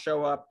will now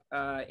show up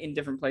in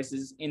different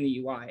places in the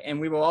UI. And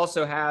we will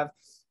also have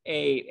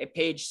a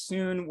page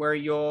soon where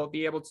you'll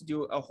be able to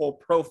do a whole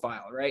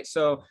profile, right?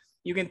 So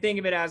you can think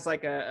of it as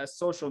like a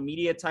social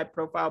media type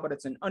profile, but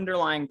it's an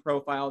underlying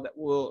profile that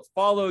will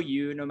follow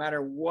you no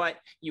matter what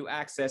you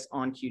access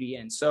on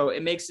QDN. So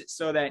it makes it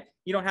so that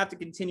you don't have to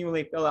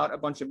continually fill out a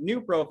bunch of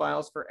new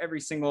profiles for every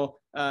single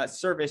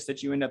service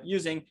that you end up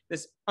using.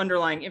 This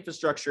underlying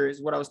infrastructure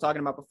is what I was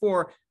talking about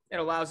before. It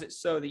allows it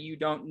so that you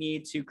don't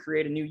need to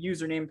create a new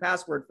username and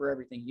password for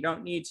everything. You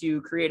don't need to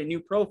create a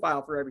new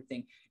profile for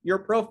everything. Your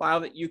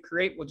profile that you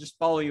create will just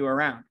follow you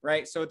around,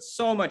 right? So it's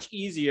so much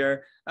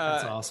easier.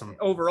 That's awesome.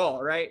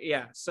 Overall, right?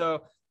 Yeah.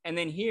 So, and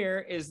then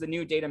here is the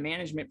new data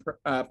management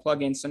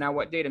plugin. So now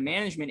what data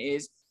management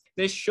is,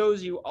 this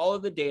shows you all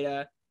of the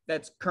data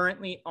that's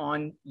currently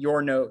on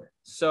your node.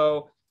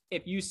 So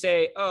if you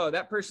say, oh,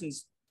 that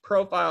person's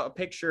profile, a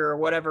picture or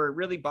whatever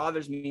really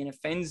bothers me and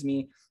offends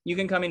me, you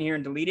can come in here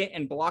and delete it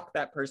and block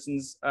that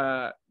person's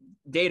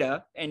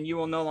data, and you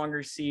will no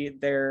longer see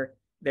their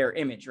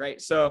image,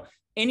 right? So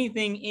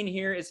anything in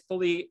here is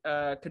fully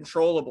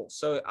controllable.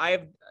 So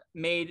I've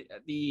made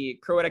the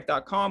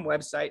crowetic.com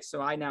website,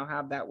 so I now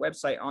have that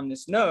website on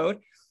this node.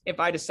 If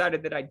I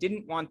decided that I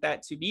didn't want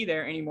that to be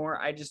there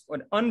anymore, I just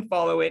would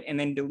unfollow it and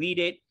then delete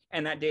it,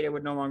 and that data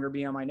would no longer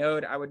be on my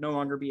node. I would no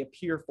longer be a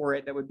peer for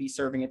it that would be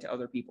serving it to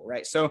other people,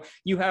 right? So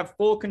you have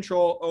full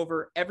control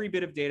over every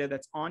bit of data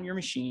that's on your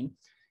machine.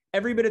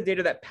 Every bit of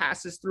data that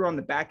passes through on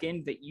the back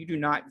end that you do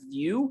not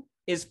view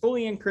is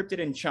fully encrypted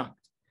and chunked.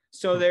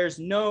 So there's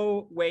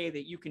no way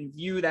that you can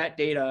view that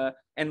data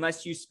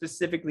unless you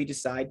specifically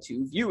decide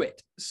to view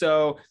it.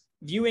 So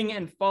viewing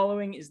and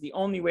following is the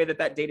only way that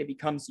that data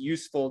becomes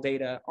useful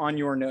data on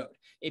your node.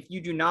 If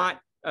you do not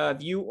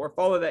view or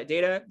follow that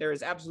data, there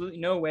is absolutely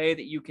no way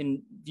that you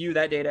can view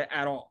that data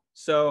at all.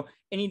 So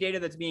any data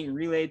that's being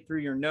relayed through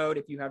your node,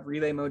 if you have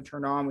relay mode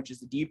turned on, which is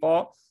the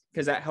default,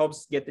 because that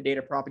helps get the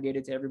data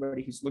propagated to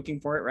everybody who's looking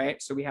for it,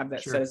 right? So we have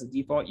that set as a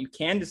default. You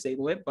can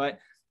disable it, but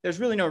there's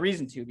really no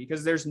reason to,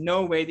 because there's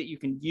no way that you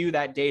can view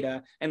that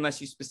data unless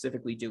you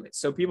specifically do it.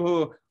 So people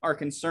who are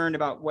concerned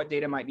about what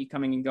data might be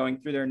coming and going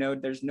through their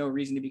node, there's no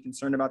reason to be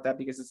concerned about that,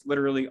 because it's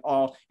literally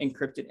all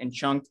encrypted and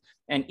chunked,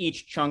 and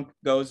each chunk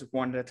goes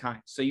one at a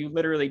time. So you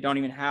literally don't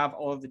even have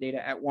all of the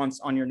data at once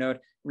on your node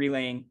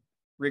relaying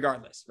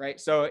regardless, right?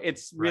 So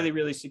it's really,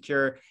 really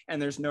secure,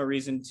 and there's no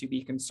reason to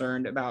be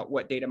concerned about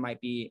what data might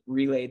be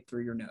relayed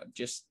through your node.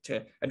 Just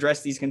to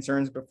address these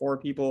concerns before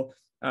people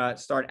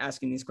start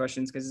asking these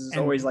questions, because this is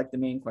always like the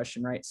main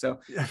question, right? So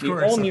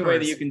the only way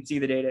that you can see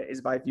the data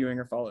is by viewing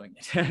or following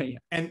it.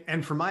 Yeah.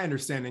 And from my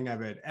understanding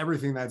of it,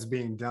 everything that's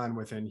being done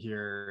within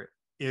here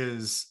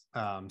is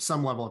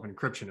some level of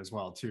encryption as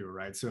well, too,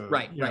 right? So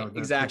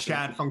the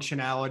chat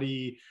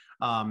functionality.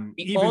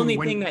 The only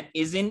thing that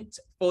isn't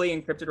fully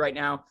encrypted right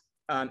now,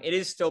 it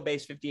is still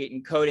base 58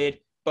 encoded,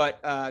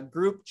 but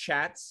group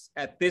chats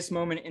at this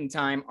moment in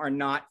time are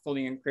not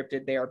fully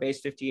encrypted. They are base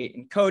 58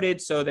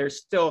 encoded. So they're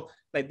still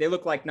like, they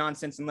look like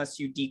nonsense unless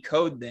you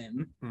decode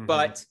them. Mm-hmm.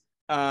 But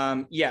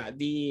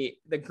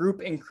the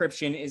group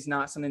encryption is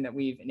not something that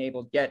we've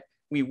enabled yet.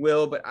 We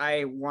will, but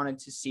I wanted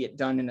to see it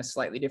done in a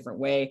slightly different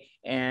way,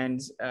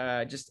 and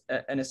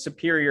in a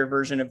superior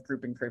version of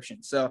group encryption.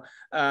 So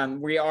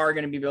we are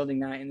going to be building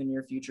that in the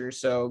near future,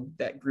 so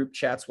that group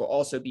chats will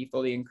also be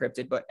fully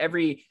encrypted. But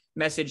every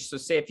message, so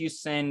say if you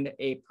send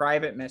a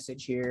private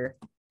message here,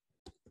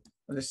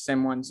 I'll just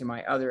send one to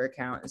my other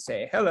account and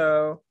say,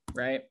 hello,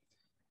 right?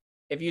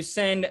 If you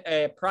send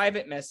a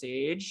private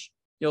message,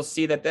 you'll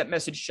see that that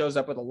message shows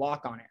up with a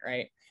lock on it,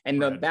 right? And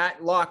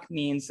that lock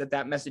means that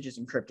that message is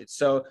encrypted.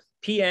 So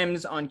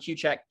PMs on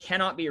QChat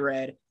cannot be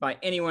read by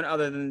anyone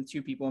other than the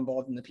two people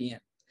involved in the PM.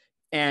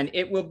 And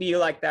it will be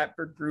like that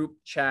for group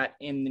chat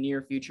in the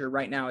near future.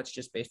 Right now, it's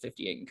just base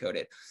 58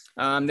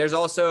 encoded. There's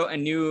also a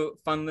new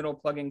fun little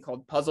plugin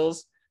called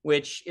Puzzles,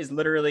 which is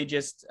literally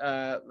just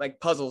like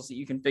puzzles that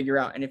you can figure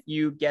out. And if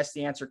you guess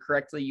the answer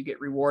correctly, you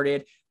get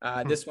rewarded.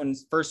 This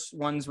first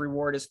one's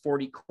reward is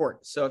 40 QORT.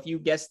 So if you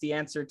guess the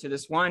answer to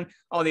this one,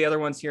 all the other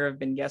ones here have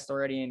been guessed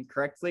already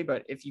incorrectly.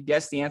 But if you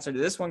guess the answer to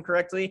this one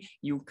correctly,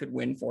 you could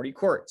win 40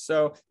 QORT.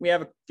 So we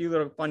have a few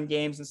little fun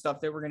games and stuff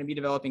that we're going to be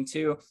developing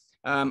too.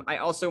 I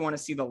also want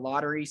to see the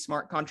lottery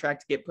smart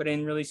contract get put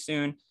in really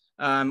soon,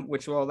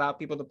 which will allow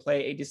people to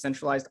play a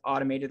decentralized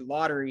automated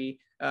lottery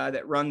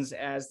that runs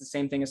as the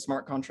same thing as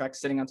smart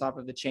contracts sitting on top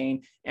of the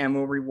chain, and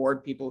will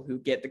reward people who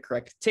get the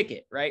correct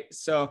ticket, right?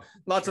 So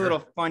lots of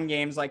little fun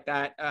games like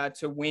that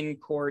to win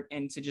QORT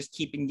and to just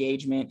keep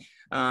engagement.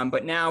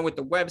 But now with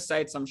the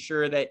websites, I'm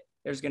sure that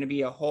there's going to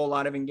be a whole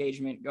lot of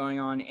engagement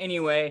going on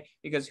anyway,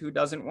 because who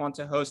doesn't want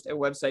to host a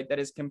website that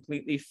is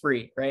completely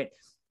free, right?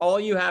 All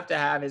you have to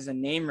have is a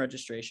name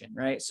registration,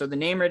 right? So the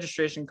name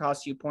registration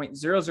costs you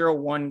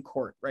 0.001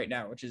 QORT right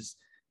now, which is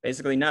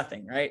basically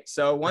nothing, right?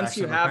 So once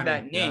you have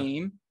that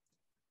name,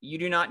 you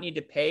do not need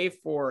to pay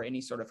for any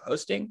sort of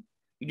hosting.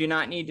 You do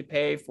not need to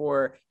pay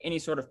for any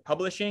sort of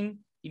publishing.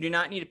 You do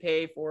not need to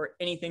pay for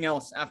anything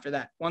else after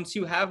that. Once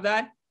you have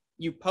that,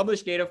 you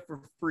publish data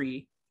for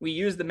free. We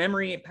use the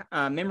memory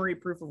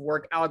proof of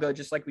work algo,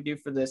 just like we do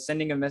for the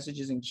sending of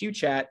messages in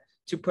QChat,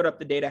 to put up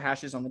the data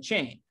hashes on the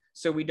chain.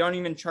 So we don't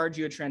even charge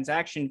you a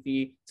transaction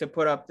fee to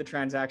put up the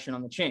transaction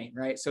on the chain,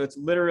 right? So it's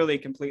literally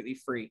completely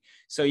free.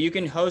 So you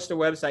can host a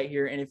website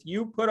here, and if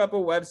you put up a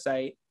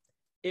website,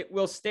 it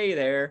will stay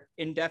there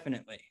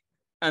indefinitely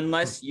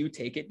unless you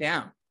take it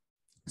down.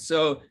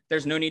 So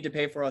there's no need to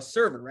pay for a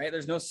server, right?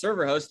 There's no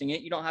server hosting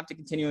it. You don't have to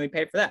continually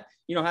pay for that.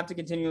 You don't have to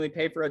continually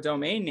pay for a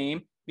domain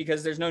name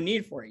because there's no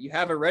need for it. You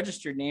have a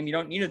registered name. You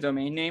don't need a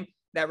domain name.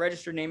 That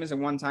registered name is a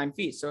one-time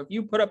fee. So if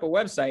you put up a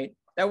website,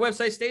 that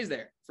website stays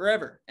there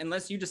forever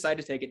unless you decide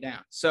to take it down.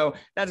 So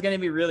that's going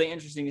to be really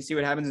interesting to see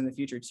what happens in the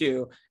future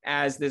too,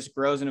 as this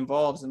grows and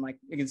evolves. And like,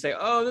 you can say,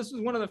 oh, this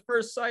was one of the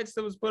first sites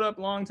that was put up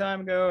a long time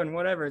ago and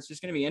whatever. It's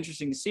just going to be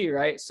interesting to see,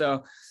 right?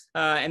 So,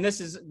 and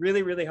this is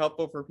really, really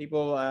helpful for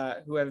people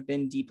who have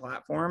been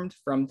deplatformed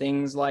from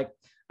things like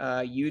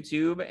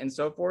YouTube and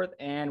so forth.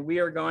 And we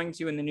are going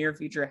to, in the near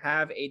future,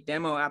 have a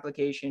demo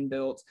application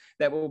built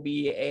that will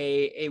be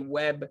a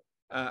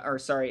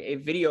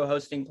video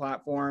hosting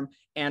platform,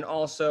 and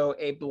also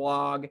a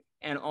blog,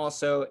 and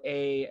also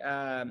a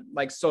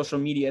like social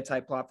media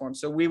type platform.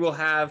 So we will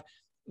have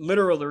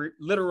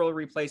literal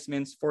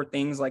replacements for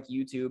things like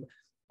YouTube,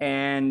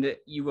 and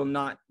you will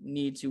not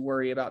need to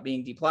worry about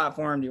being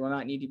deplatformed. You will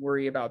not need to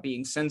worry about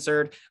being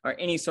censored or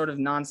any sort of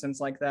nonsense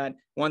like that.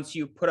 Once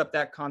you put up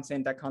that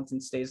content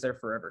stays there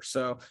forever.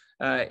 So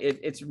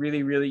it's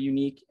really, really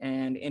unique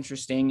and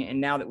interesting.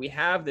 And now that we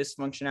have this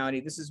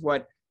functionality, this is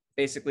what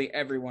basically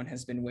everyone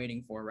has been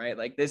waiting for, right?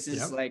 Like this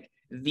is like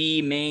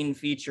the main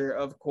feature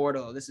of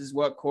Qortal. This is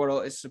what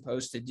Qortal is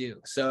supposed to do.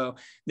 So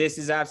this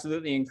is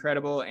absolutely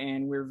incredible.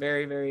 And we're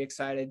very, very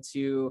excited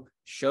to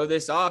show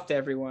this off to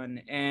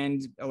everyone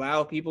and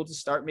allow people to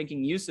start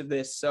making use of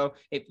this. So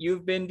if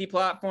you've been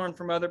deplatformed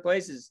from other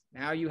places,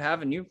 now you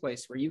have a new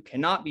place where you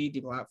cannot be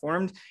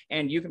deplatformed,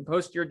 and you can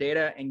post your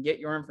data and get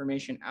your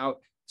information out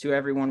to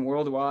everyone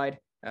worldwide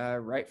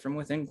right from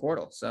within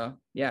Qortal. So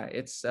yeah,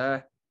 it's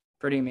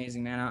pretty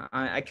amazing, man.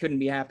 I couldn't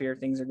be happier.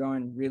 Things are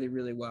going really,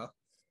 really well.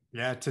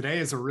 Yeah, today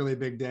is a really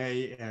big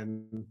day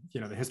in,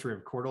 the history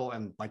of Qortal,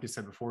 and like you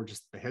said before,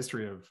 just the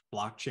history of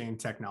blockchain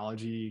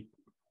technology,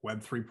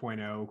 Web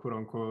 3.0, quote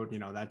unquote,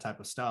 that type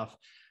of stuff.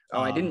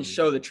 Oh, I didn't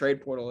show the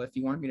trade portal. If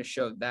you want me to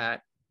show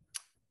that.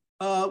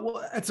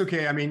 Well, that's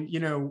okay. I mean,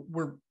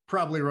 we're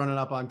probably running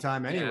up on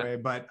time anyway,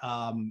 but,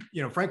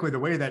 frankly, the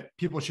way that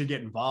people should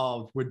get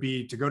involved would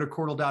be to go to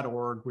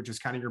Qortal.org, which is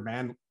kind of your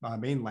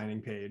main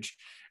landing page.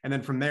 And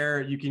then from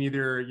there, you can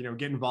either,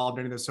 get involved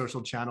in the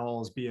social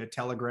channels, be it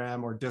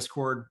Telegram or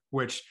Discord,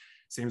 which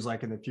seems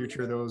like in the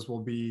future, those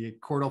will be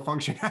Qortal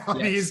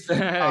functionalities.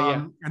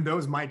 Yes. And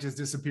those might just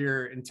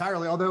disappear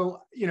entirely.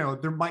 Although,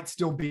 there might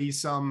still be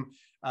some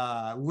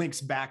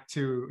links back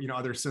to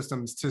other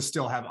systems to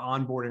still have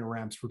onboarding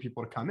ramps for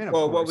people to come in.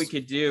 Well, what we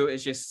could do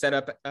is just set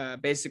up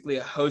basically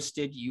a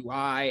hosted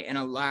UI and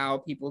allow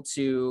people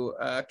to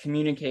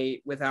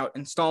communicate without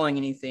installing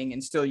anything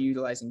and still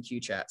utilizing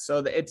QChat.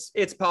 So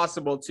it's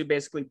possible to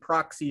basically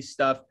proxy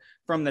stuff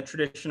from the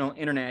traditional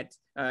internet.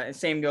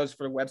 Same goes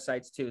for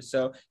websites too.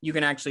 So you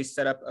can actually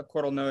set up a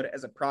Qortal node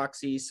as a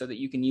proxy so that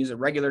you can use a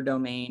regular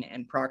domain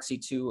and proxy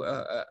to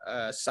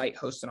a site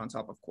hosted on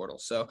top of Qortal.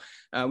 So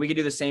we could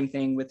do the same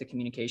thing with the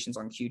communications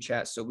on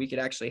QChat. So we could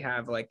actually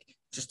have like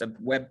just a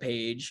web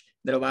page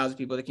that allows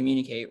people to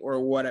communicate or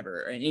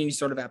whatever, any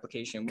sort of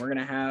application. We're going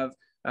to have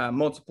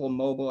multiple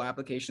mobile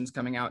applications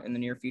coming out in the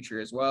near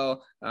future as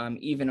well.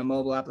 Even a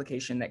mobile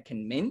application that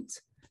can mint.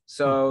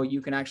 So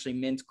you can actually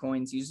mint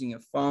coins using a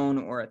phone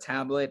or a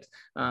tablet.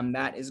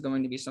 That is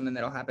going to be something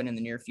that'll happen in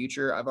the near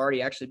future. I've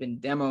already actually been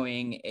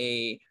demoing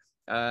a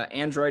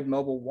Android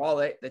mobile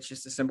wallet that's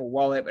just a simple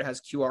wallet, but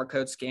has QR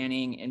code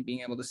scanning and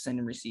being able to send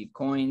and receive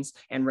coins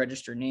and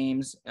register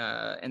names.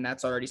 And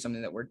that's already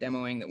something that we're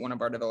demoing that one of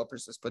our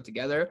developers has put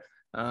together.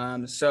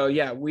 So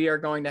yeah, we are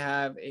going to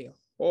have a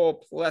whole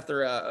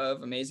plethora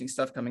of amazing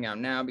stuff coming out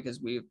now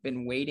because we've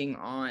been waiting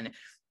on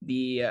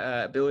the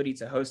ability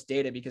to host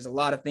data because a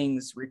lot of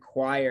things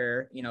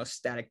require,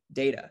 static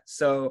data.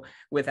 So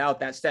without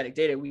that static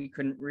data, we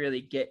couldn't really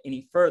get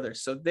any further.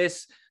 So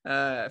this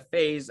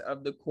phase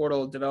of the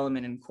Qortal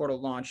development and Qortal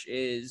launch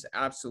is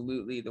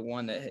absolutely the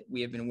one that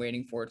we have been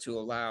waiting for to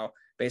allow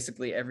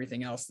basically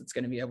everything else that's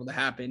going to be able to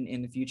happen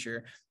in the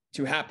future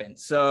to happen.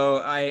 So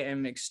I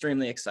am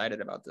extremely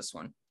excited about this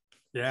one.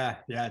 Yeah.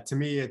 To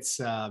me, it's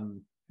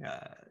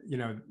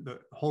the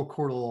whole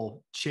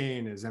Qortal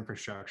chain is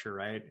infrastructure,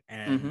 right?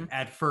 And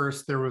at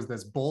first there was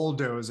this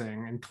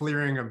bulldozing and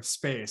clearing of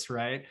space,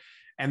 right?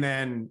 And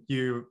then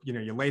you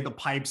lay the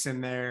pipes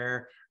in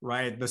there,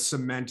 right? The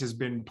cement has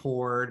been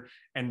poured,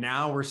 and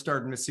now we're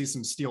starting to see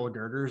some steel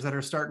girders that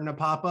are starting to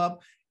pop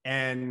up,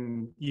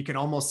 and you can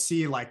almost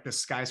see like the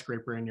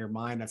skyscraper in your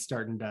mind that's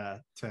starting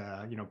to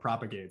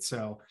propagate.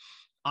 So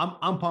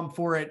I'm pumped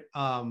for it.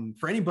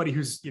 For anybody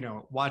who's,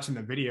 watching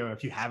the video,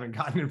 if you haven't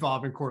gotten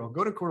involved in Qortal,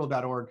 go to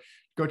Qortal.org,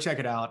 go check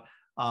it out.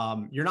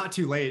 You're not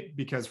too late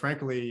because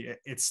frankly,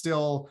 it's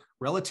still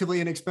relatively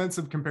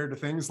inexpensive compared to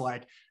things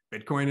like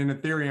Bitcoin and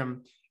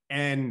Ethereum.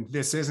 And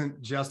this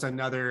isn't just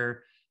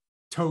another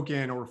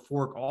token or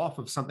fork off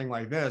of something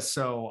like this.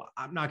 So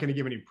I'm not going to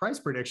give any price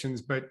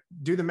predictions, but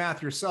do the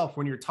math yourself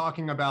when you're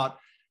talking about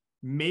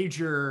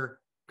major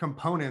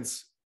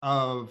components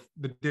of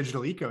the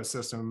digital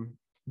ecosystem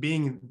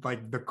being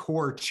like the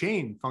core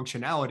chain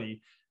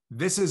functionality.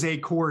 This is a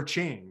core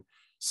chain.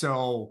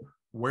 So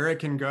where it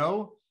can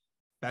go,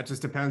 that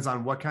just depends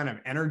on what kind of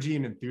energy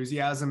and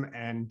enthusiasm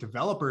and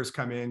developers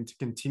come in to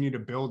continue to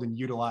build and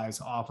utilize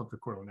off of the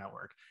Qortal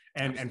network.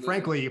 And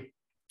frankly,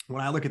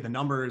 when I look at the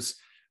numbers,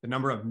 the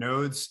number of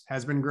nodes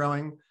has been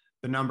growing.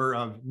 The number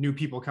of new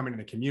people coming to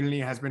the community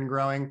has been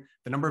growing.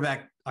 The number of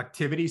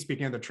activity,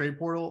 speaking of the trade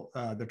portal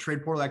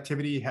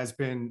activity has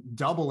been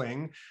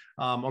doubling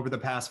over the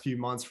past few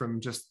months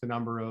from just the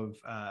number of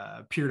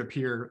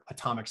peer-to-peer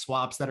atomic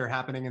swaps that are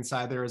happening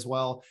inside there as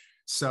well.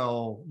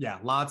 So yeah,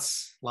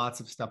 lots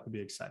of stuff to be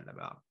excited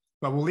about.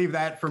 But we'll leave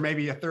that for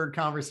maybe a third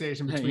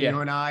conversation between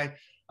you and I.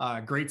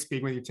 Great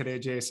speaking with you today,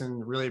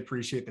 Jason. Really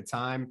appreciate the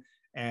time.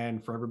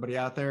 And for everybody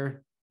out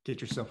there,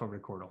 get yourself over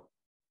to Qortal.